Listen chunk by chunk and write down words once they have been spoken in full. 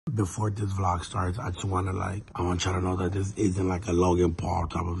Before this vlog starts, I just want y'all to know that this isn't like a Logan Paul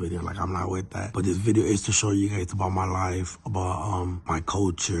type of video. Like, I'm not with that. But this video is to show you guys about my life, about my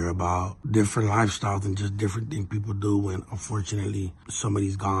culture, about different lifestyles and just different things people do when, unfortunately,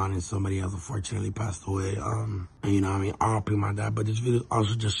 somebody's gone and somebody else unfortunately passed away. And you know what I mean? R.I.P. my dad. But this video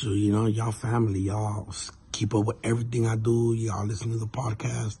also just show, you know, y'all family, y'all keep up with everything I do. Y'all listen to the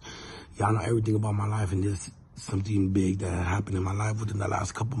podcast. Y'all know everything about my life, and this something big that happened in my life within the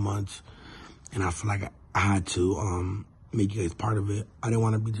last couple months, and I feel like I had to make you guys part of it. I didn't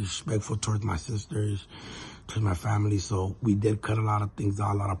want to be disrespectful towards my sisters, towards my family, so we did cut a lot of things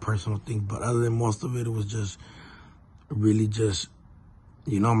out, a lot of personal things, but other than most of it, it was just really just,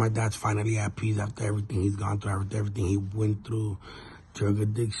 you know, my dad's finally at peace after everything he's gone through, after everything he went through, drug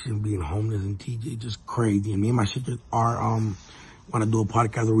addiction, being homeless, and TJ, just crazy. And me and my sisters are want to do a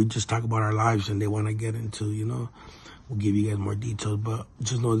podcast where we just talk about our lives, and they want to get into, you know, we'll give you guys more details, but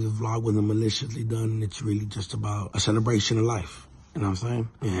just know this vlog wasn't maliciously done. It's really just about a celebration of life, you know what I'm saying?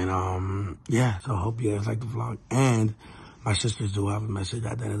 And yeah, so I hope you guys like the vlog. And my sisters do have a message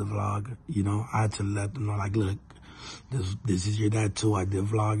at the end of the vlog. You know, I had to let them know, like, look, this is your dad too. I did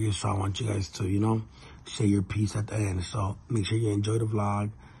vlog it, so I want you guys to, you know, say your piece at the end. So make sure you enjoy the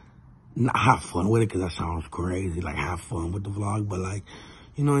vlog. Not have fun with it, because that sounds crazy, like have fun with the vlog, but like,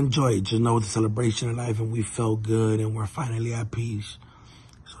 you know, enjoy it. Just know it's a celebration of life, and we felt good, and we're finally at peace.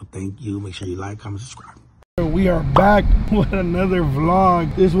 So thank you. Make sure you like, comment, subscribe. We are back with another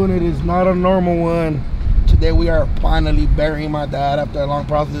vlog. This one, it is not a normal one. Today we are finally burying my dad after a long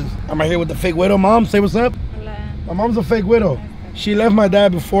process. I'm right here with the fake widow. Mom, say what's up. Hola. My mom's a fake widow. She left my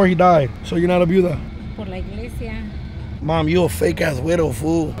dad before he died, so you're not a viuda. Por la iglesia. Mom, you a fake-ass widow,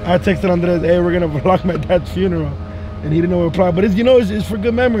 fool. I texted Andres, hey, we're gonna vlog my dad's funeral. And he didn't know what to reply. But it's, you know, it's for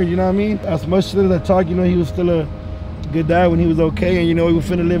good memories, you know what I mean? As much as I talk, you know, he was still a good dad when he was okay. And, you know, we were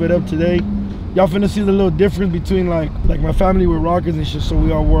finna live it up today. Y'all finna see the little difference between, like my family with rockers and shit, so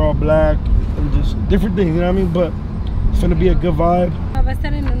we all wore all black. And just different things, you know what I mean? But it's finna be a good vibe. Va a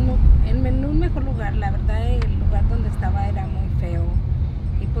estar en un mejor lugar. La verdad, el lugar donde estaba era muy feo.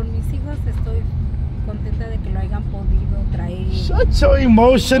 Y por mis hijos estoy contenta de que lo hayan podido traer. Shut your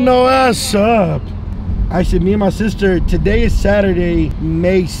emotional ass up. Actually, me and my sister, today is Saturday,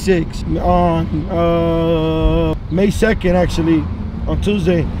 May 6th. On May 2nd, actually, on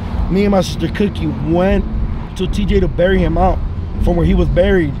Tuesday, me and my sister Cookie went to TJ to bury him out from where he was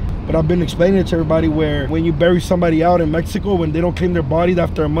buried. But I've been explaining it to everybody where when you bury somebody out in Mexico, when they don't claim their bodies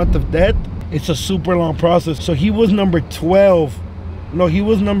after a month of death, it's a super long process. So he was number 12. No, he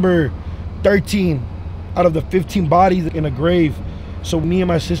was number 13 out of the 15 bodies in a grave. So me and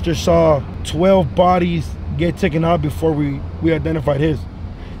my sister saw 12 bodies get taken out before we identified his.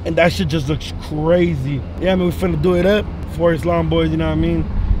 And that shit just looks crazy. Yeah, I mean, we finna do it up for Islam boys, you know what I mean?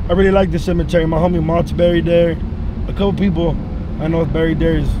 I really like the cemetery. My homie Mott's buried there. A couple people I know is buried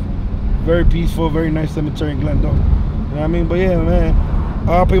there. Is very peaceful, very nice cemetery in Glendale. You know what I mean? But yeah, man,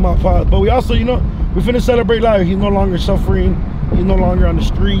 I'll pay my pot. But we also, you know, we finna celebrate life. He's no longer suffering. He's no longer on the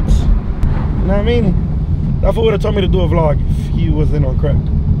streets. You know what I mean? That fool would have told me to do a vlog if he wasn't on crack.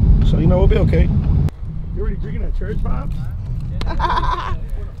 So, you know, we'll be okay. You already drinking at church, Pops?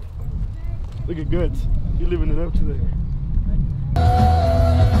 Look at Guts. He's living it up today.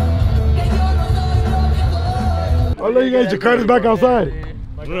 Oh, look, you guys, Jakarta's back outside.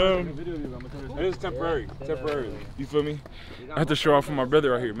 It's temporary. You feel me? I have to show off for my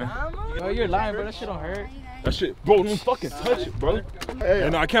brother right here, man. Oh, you're lying, bro. That shit don't hurt. That shit, bro, don't fucking touch it, bro. Hey,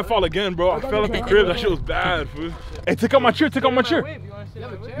 and I can't fall again, bro. I fell at the crib. That shit was bad, fool. Hey, take out my chair.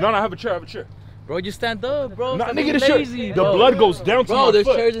 No, I have a chair. Bro, just stand up, bro. Nah, nigga, this shit. The blood goes down to my foot. Bro, there's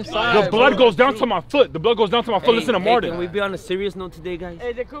chairs inside. The blood goes down to my foot. Listen to Martin. Can we be on a serious note today, guys?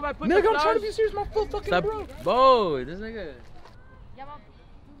 Hey, nigga, I'm trying to be serious. My foot fucking broke. Bro, this nigga. Ya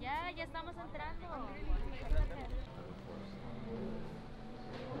estamos entrando.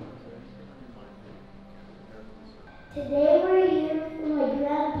 Today we're here for my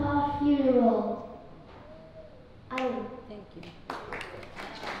grandpa's funeral. Thank you.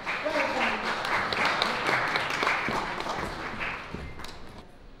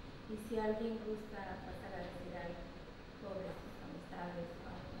 Y si alguien gusta pasar a decir algo sobre sus amistades,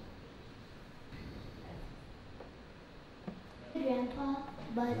 Grandpa,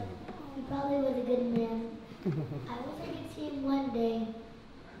 but he probably was a good man. I wish I could see him one day.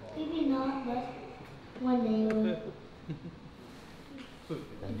 Maybe not, but one day I will.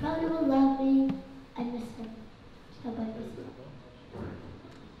 He probably will love me. I miss him. How about this?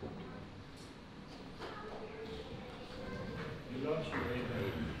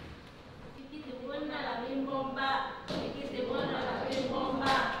 Iki te buena la bin bomba.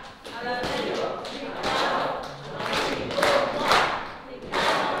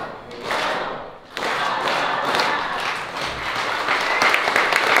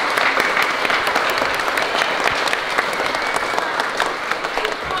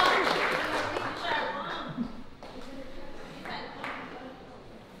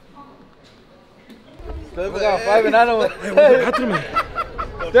 got 5 and I don't. Hey, what's the bathroom?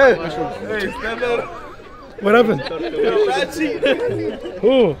 Hey, stand up. What happened?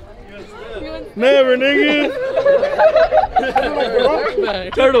 Who? Never, nigga.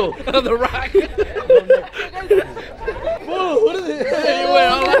 Turtle. The rock. Whoa, what is it? Hey, you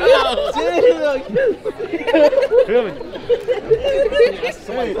went all out.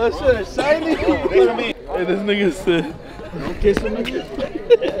 That shit is shiny. Hey, this nigga said. Don't kiss him.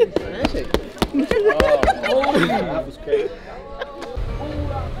 That was crazy.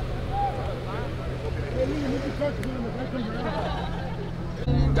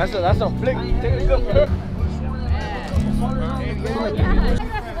 That's a flick. Take a good flick.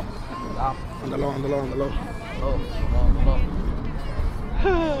 On the low.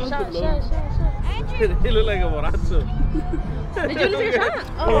 Shot. He look like a borracho. Did you lose your shot?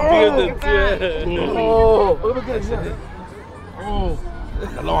 Oh, look at this. Oh.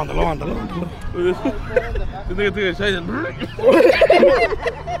 On the low. This nigga took a shot.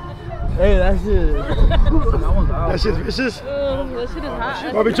 Hey, that shit. That shit's vicious. That shit is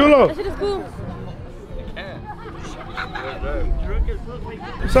hot. Bobby Chulo. That shit is cool.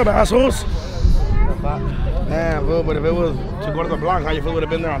 What's up, assholes? Damn, bro, but if it was to go to the block, how you feel would have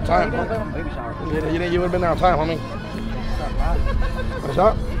been there on time, bro? You would have been there on time, homie. What's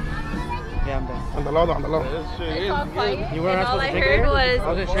up? Yeah, I'm done. On the low. You weren't All supposed I to drink heard it? was,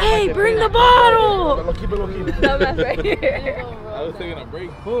 hey, bring the bottle! Keep it low key. No, that's right here. I was taking a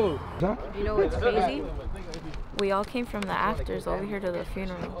break. You know what's crazy? We all came from the afters over here to the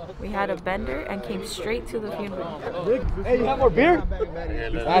funeral. We had a bender and came straight to the funeral. Hey, you have more beer?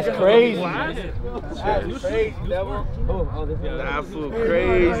 That's crazy. That's crazy, devil. Oh, this is that's so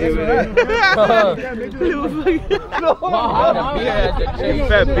crazy, man.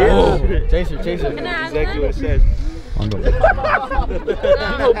 Fat beer. Chaser. Exactly what it says.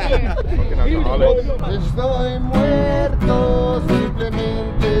 Estoy muerto,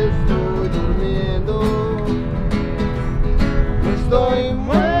 simplemente estoy durmiendo. Estoy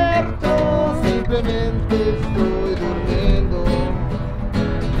muerto, simplemente estoy durmiendo.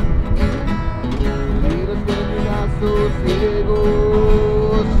 Miras que mi brazo ciego,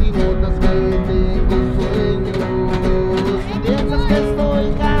 si notas que tengo sueños, si piensas que estoy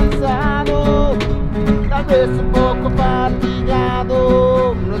cansado, tal vez un poco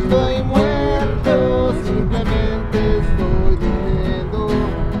fatigado. No estoy muerto, simplemente estoy durmiendo.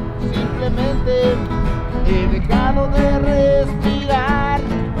 Simplemente he dejado de respirar.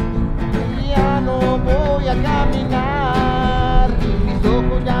 Ya no voy a caminar. Mis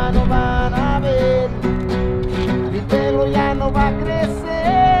ojos ya no van a ver. Mi pelo ya no va a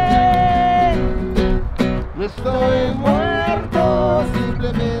crecer. No estoy muerto,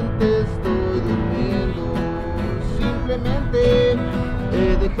 simplemente estoy durmiendo. Simplemente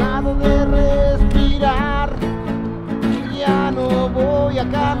he dejado de respirar. Ya no voy a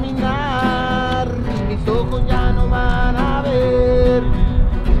caminar. Mis ojos ya no van a ver.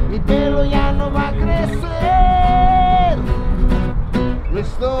 Mi pelo ya no va a crecer. No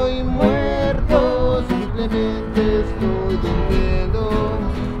estoy muerto, simplemente estoy durmiendo.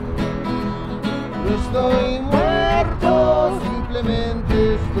 No estoy muerto,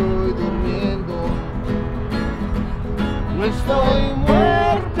 simplemente estoy durmiendo. No estoy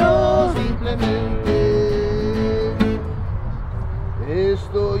muerto, simplemente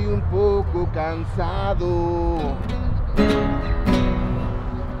estoy un poco cansado.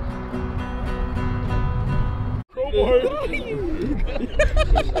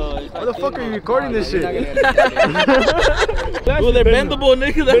 Why the fuck are you recording this shit? Well, they're bendable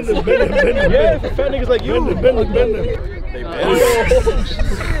niggas. Yeah, for fat niggas like you. Bend them. They bend.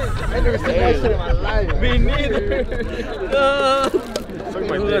 I never seen that shit in my life. Me neither.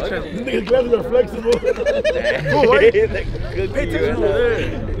 Niggas' glasses are flexible. Good pay attention over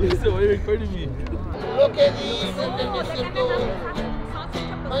there. Why are you recording me? Lo que dicen de mi asiento,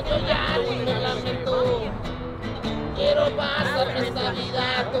 no yo ya ni me lamento. Quiero pasar esta vida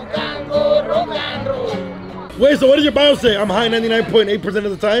tocando rock and roll. Wait, so what does your bio say? I'm high 99.8%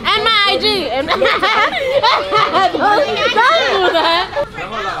 of the time? And my IG. And don't do that.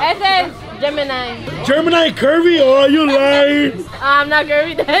 It says Gemini. Gemini curvy, or are you lying? I'm not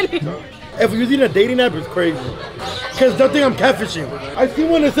curvy, Daddy. If you're using a dating app, it's crazy. Because they'll think I'm catfishing. I see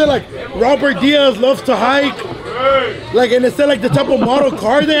one that said like, Robert Diaz loves to hike. Like, and it said like the type of model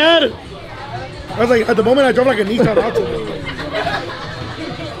car they had. I was like, at the moment I drove like a Nissan Altima.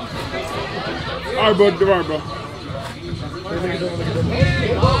 Alright, bro.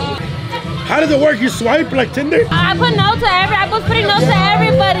 How does it work? You swipe like Tinder? I put no to I was putting no to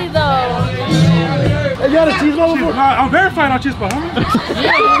everybody though. Hey, you had a Chisme before? I'm verified on Chisme, huh?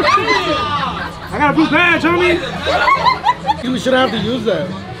 I got a blue badge, homie. You shouldn't have to use that.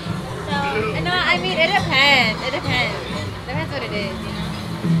 No, I mean, it depends. It depends. Depends what it is, you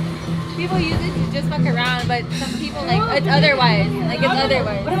know? People use it to just fuck around, but some people, like, it's otherwise. Like, it's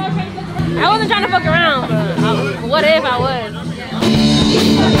otherwise. I wasn't trying to fuck around, but what if I was?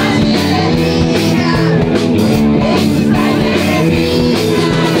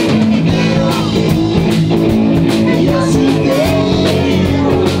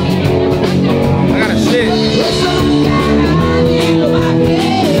 I got a shit.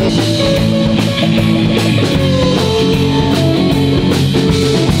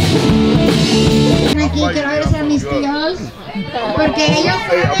 Aquí quiero agradecer a mis tíos porque ellos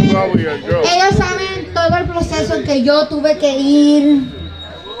saben todo el proceso que yo tuve que ir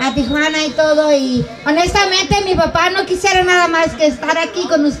a Tijuana y todo, y honestamente mi papá no quisiera nada más que estar aquí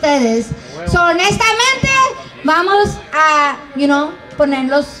con ustedes. So, honestamente vamos a,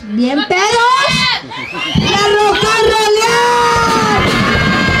 ponerlos bien pedos y a rock and rollear.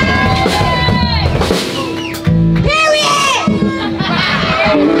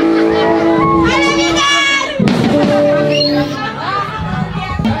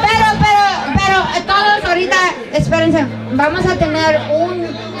 Pero todos ahorita, espérense, vamos a tener un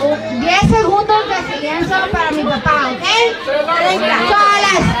 10 segundos de silencio para mi papá, ¿ok? So, a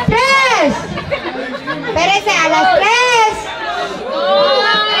las 3. Espérense, a las 3.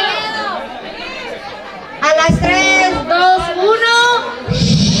 A las 3, 2, 1.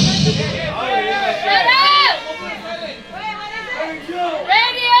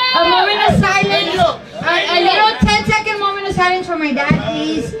 A moment of silence. A little 10-second moment of silence for my dad,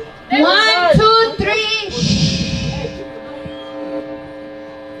 please. 1, 2, 3.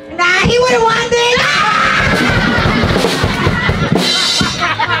 Nah, he would have won this.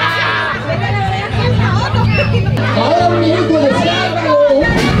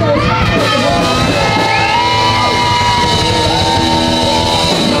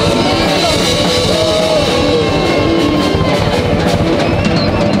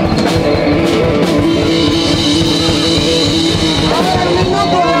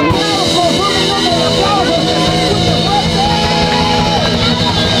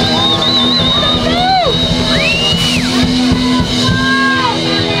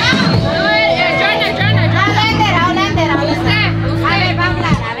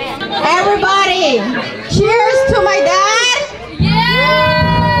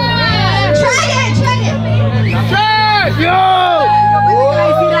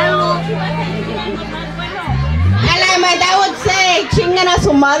 A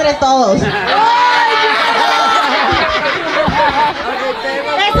su madre todos. Y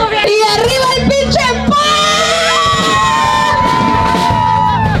arriba el pinche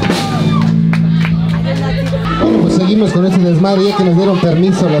Bueno, pues seguimos con este desmadre, ya que nos dieron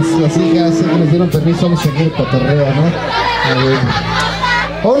permiso las hijas, ya que nos dieron permiso, vamos a seguir el cotorreo, ¿no? A ver.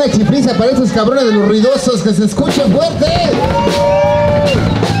 Una chifriza para esos cabrones de los ruidosos, que se escuchen fuerte.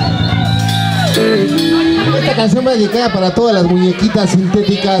 Esta canción va dedicada para todas las muñequitas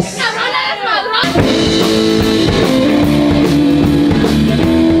sintéticas.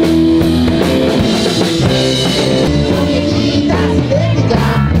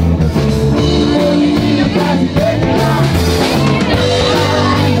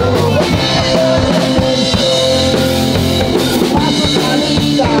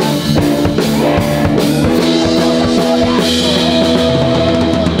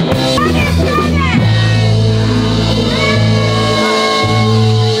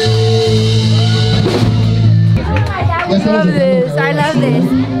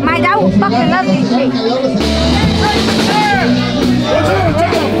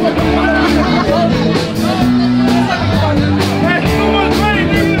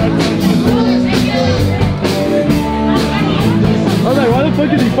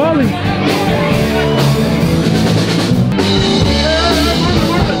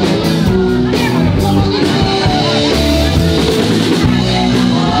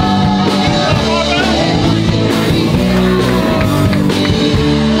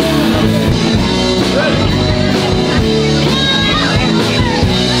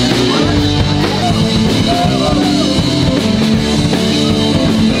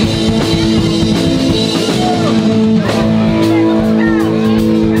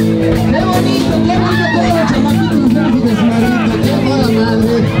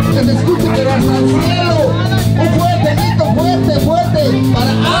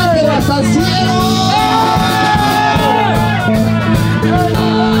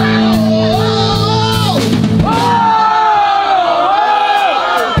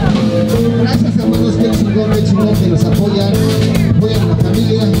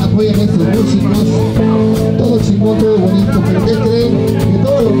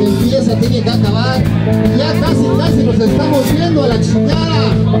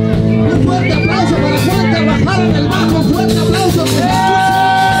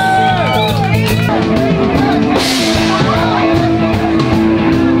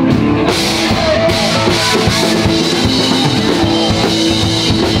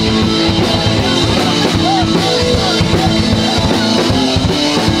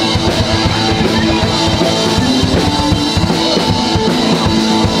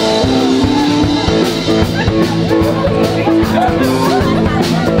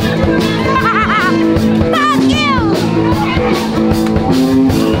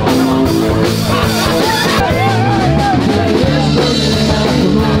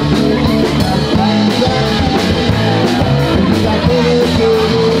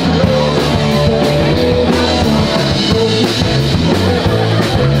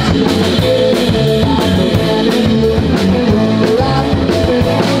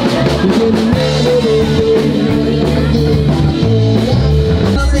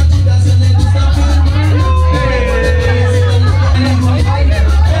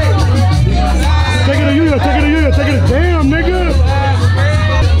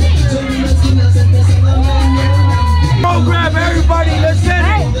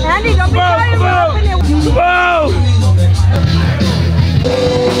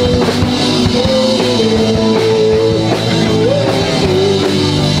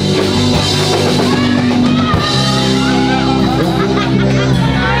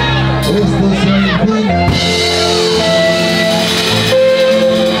 esto se olvida.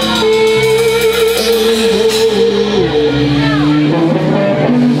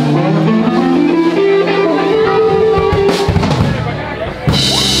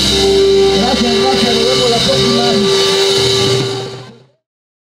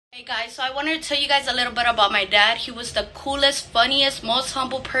 Hey guys, so I wanted to tell you guys a little bit about my dad. He was the coolest, funniest, most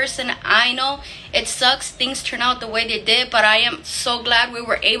humble person I know. It sucks things turn out the way they did, but I am so glad we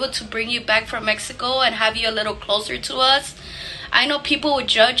were able to bring you back from Mexico and have you a little closer to us. I know people would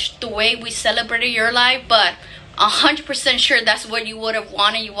judge the way we celebrated your life, but 100% sure that's what you would have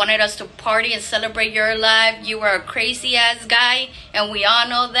wanted. You wanted us to party and celebrate your life. You were a crazy ass guy, and we all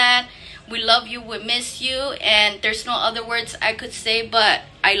know that. We love you, we miss you, and there's no other words I could say but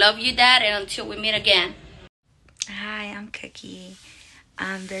I love you, Dad, and until we meet again. Hi, I'm Cookie.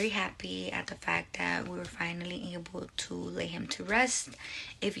 I'm very happy at the fact that we were finally able to lay him to rest.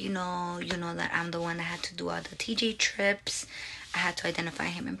 If you know that I'm the one that had to do all the TJ trips. I had to identify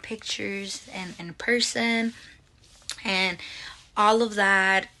him in pictures and in person, and all of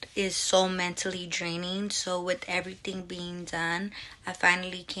that is so mentally draining. So with everything being done, I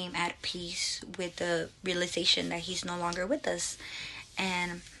finally came at peace with the realization that he's no longer with us.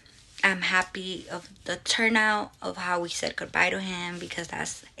 And I'm happy of the turnout of how we said goodbye to him, because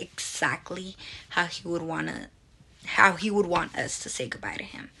that's exactly how he would want us to say goodbye to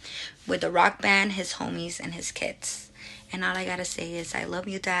him. With the rock band, his homies, and his kids. And all I gotta say is I love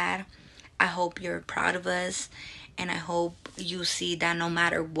you, Dad. I hope you're proud of us. And I hope you see that no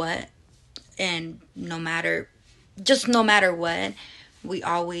matter what, and no matter what, we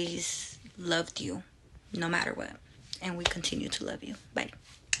always loved you, no matter what. And we continue to love you. Bye.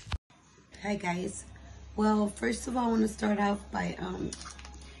 Hi, guys. Well, first of all, I want to start off by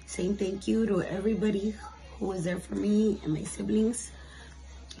saying thank you to everybody who was there for me and my siblings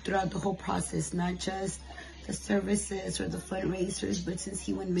throughout the whole process, not just the services or the fundraisers, but since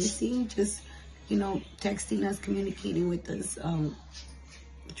he went missing, just texting us, communicating with us,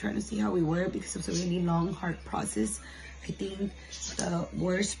 trying to see how we were, because it was a really long, hard process. I think the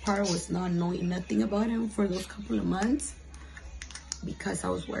worst part was not knowing nothing about him for those couple of months, because I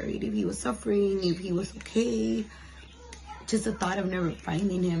was worried if he was suffering, if he was okay. Just the thought of never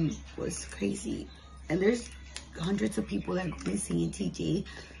finding him was crazy. And there's hundreds of people that go missing in TJ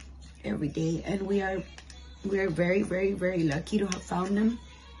every day, and we are very, very, very lucky to have found him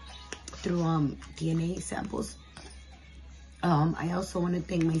through DNA samples. I also want to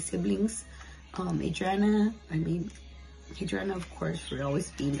thank my siblings, Adriana, of course, for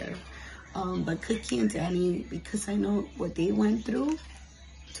always being there, but Cookie and Danny, because I know what they went through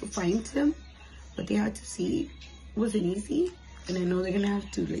to find him, what they had to see wasn't easy, and I know they're gonna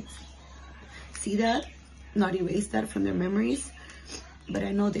have to see that, not erase that from their memories, but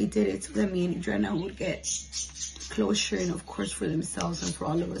I know they did it so that me and Adriana would get closure, and of course for themselves and for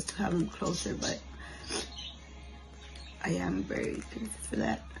all of us to have them closer. But I am very thankful for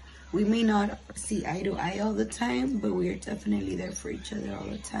that. We may not see eye to eye all the time, but we are definitely there for each other all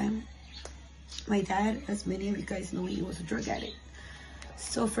the time. My dad, as many of you guys know, he was a drug addict.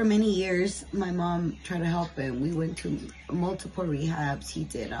 So for many years, my mom tried to help him. We went to multiple rehabs. He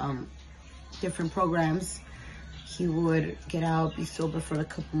did different programs. He would get out, be sober for a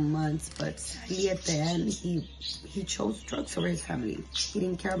couple months, but sadly at the end, he chose drugs over his family. He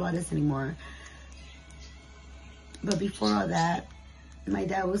didn't care about us anymore. But before all that, my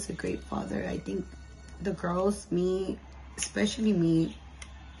dad was a great father. I think the girls, me, especially me,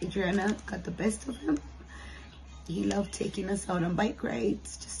 Adriana, got the best of him. He loved taking us out on bike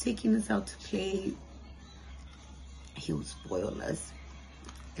rides, just taking us out to play. He would spoil us.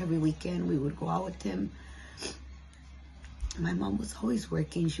 Every weekend we would go out with him. My mom was always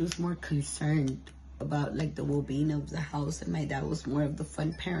working. She was more concerned about the well-being of the house, and my dad was more of the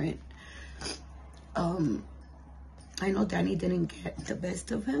fun parent. I know Danny didn't get the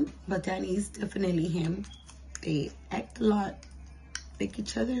best of him, but Danny's definitely him. They act a lot like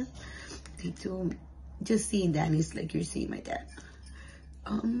each other. They do. Just seeing Danny's like you're seeing my dad.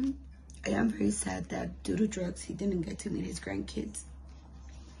 I am very sad that due to drugs, he didn't get to meet his grandkids.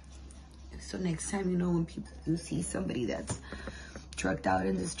 So next time, when you see somebody that's drugged out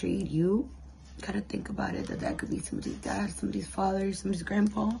in the street, you gotta think about it, that could be somebody's dad, somebody's father, somebody's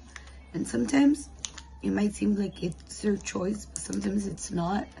grandpa. And sometimes it might seem like it's their choice, but sometimes it's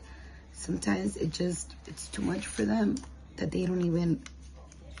not. Sometimes it's too much for them, that they don't even,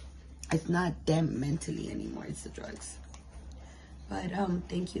 it's not them mentally anymore, it's the drugs. But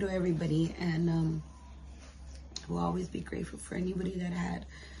thank you to everybody, and we'll always be grateful for anybody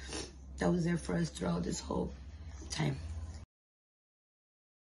that was there for us throughout this whole time.